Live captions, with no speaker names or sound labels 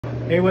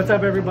Hey, what's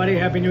up everybody?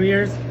 Happy New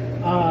Year's,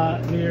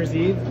 New Year's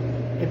Eve.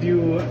 If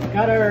you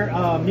got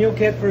our meal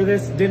kit for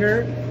this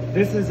dinner,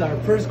 this is our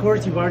first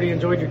course. You've already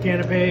enjoyed your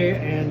canapé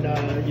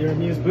and your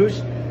amuse-bouche,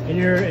 and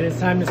it's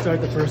time to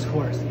start the first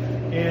course.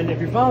 And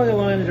if you're following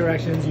along the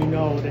directions, you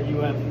know that you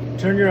have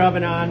turned your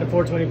oven on to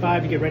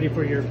 425 to get ready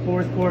for your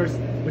fourth course,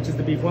 which is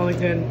the beef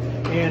Wellington,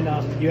 and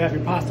you have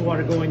your pasta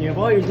water going, you have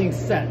all your things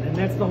set. And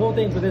that's the whole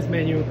thing for this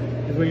menu,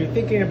 is when you're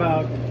thinking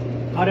about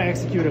how to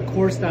execute a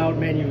coursed out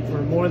menu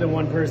for more than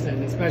one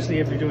person, especially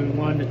if you're doing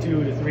 1 to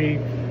 2 to 3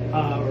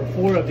 or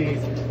 4 of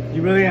these,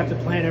 you really have to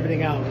plan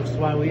everything out, which is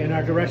why in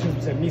our directions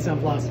we said mise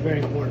en place is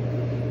very important.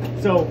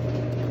 So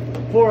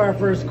for our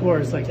first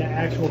course, like the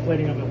actual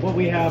plating of it, what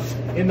we have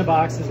in the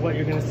box is what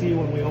you're gonna see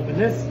when we open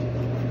this.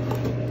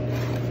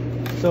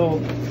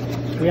 So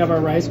we have our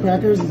rice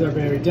crackers. These are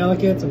very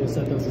delicate, so we'll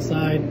set those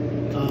aside.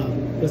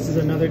 This is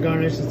another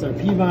garnish. It's our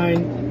pea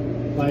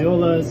vine,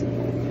 violas,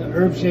 the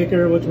herb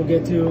shaker, which we'll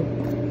get to,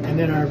 and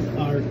then our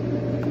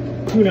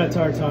tuna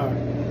tartare.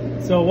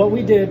 So what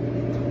we did,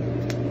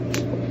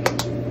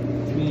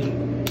 we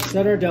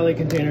set our deli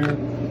container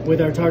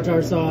with our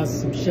tartare sauce,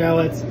 some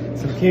shallots,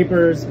 some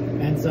capers,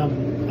 and some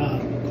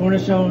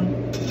cornichon.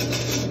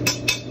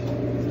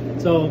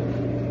 So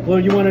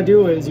what you want to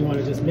do is you want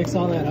to just mix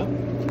all that up.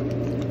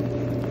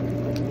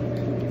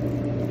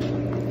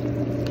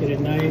 Get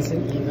it nice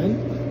and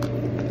even.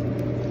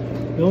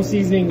 No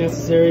seasoning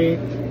necessary.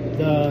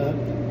 The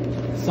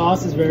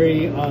sauce is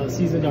very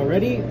seasoned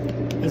already,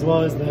 as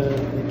well as the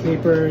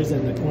capers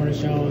and the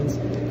cornichons.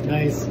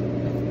 Nice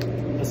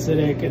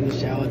acidic, and the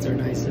shallots are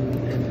nice and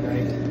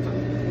right.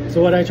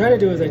 So what I try to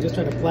do is I just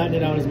try to flatten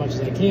it out as much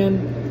as I can.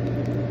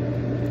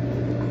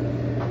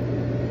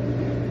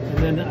 And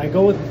then I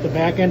go with the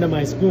back end of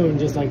my spoon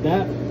just like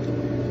that.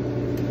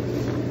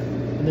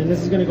 And then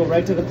this is going to go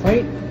right to the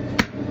plate.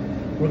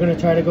 We're going to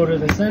try to go to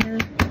the center,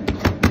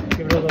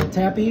 give it a little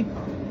tappy,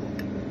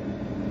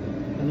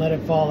 and let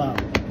it fall out.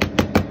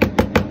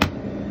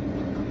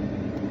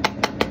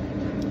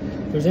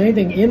 If there's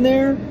anything in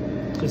there,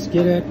 just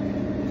get it,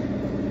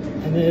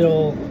 and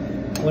it'll,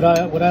 what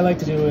I like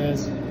to do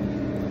is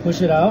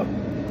push it out,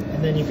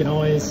 and then you can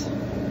always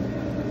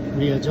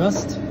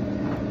readjust.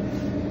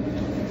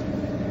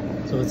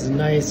 So it's a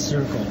nice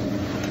circle.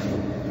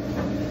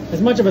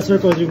 As much of a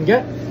circle as you can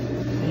get,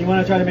 and you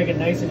want to try to make it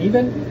nice and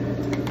even.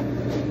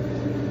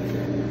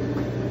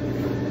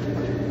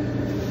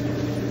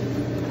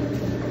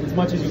 As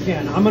much as you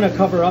can. I'm going to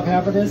cover up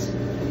half of this,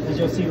 as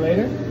you'll see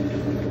later.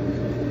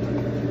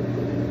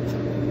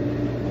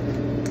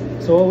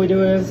 So what we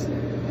do is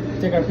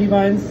take our pea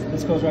vines.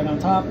 This goes right on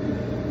top.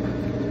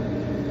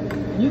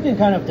 You can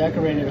kind of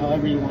decorate it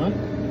however you want.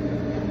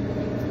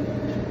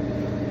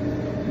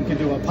 You could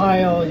do a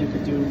pile. You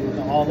could do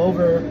the all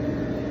over.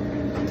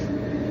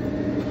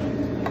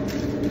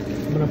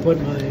 I'm going to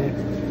put my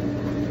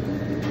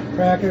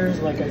crackers.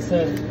 Like I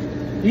said,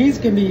 these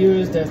can be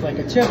used as like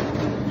a chip.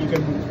 You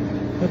can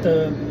put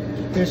the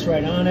fish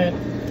right on it.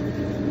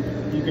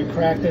 You could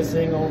crack this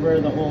thing over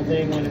the whole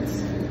thing when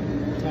it's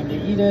time to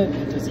eat it,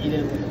 and just eat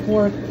it with a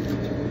fork.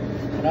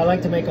 But I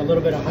like to make a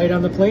little bit of height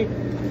on the plate.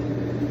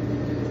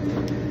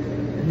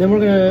 And then we're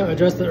gonna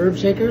address the herb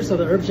shaker. So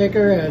the herb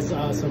shaker has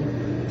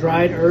some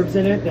dried herbs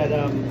in it that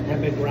have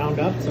been ground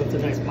up, so it's a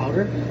nice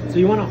powder. So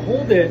you wanna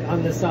hold it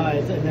on the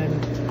sides and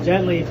then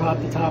gently pop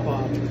the top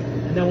off.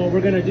 And then what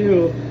we're gonna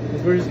do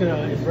is we're just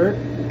gonna invert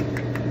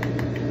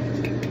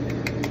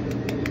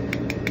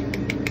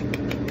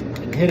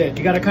hit it.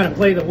 You got to kind of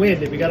play the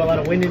wind. If you got a lot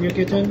of wind in your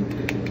kitchen,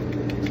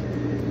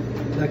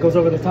 that goes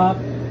over the top.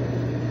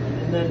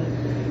 And then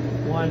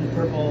one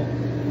purple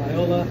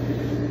viola.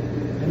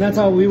 And that's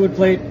how we would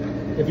plate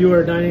if you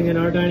were dining in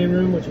our dining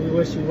room, which we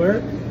wish you were.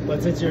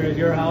 But since you're at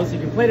your house, you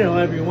can plate it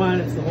however you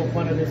want. It's the whole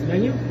fun of this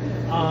menu.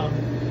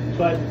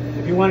 But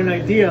if you want an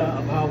idea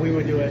of how we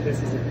would do it,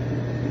 this is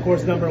it.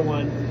 Course number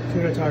 1,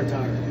 tuna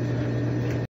tartare.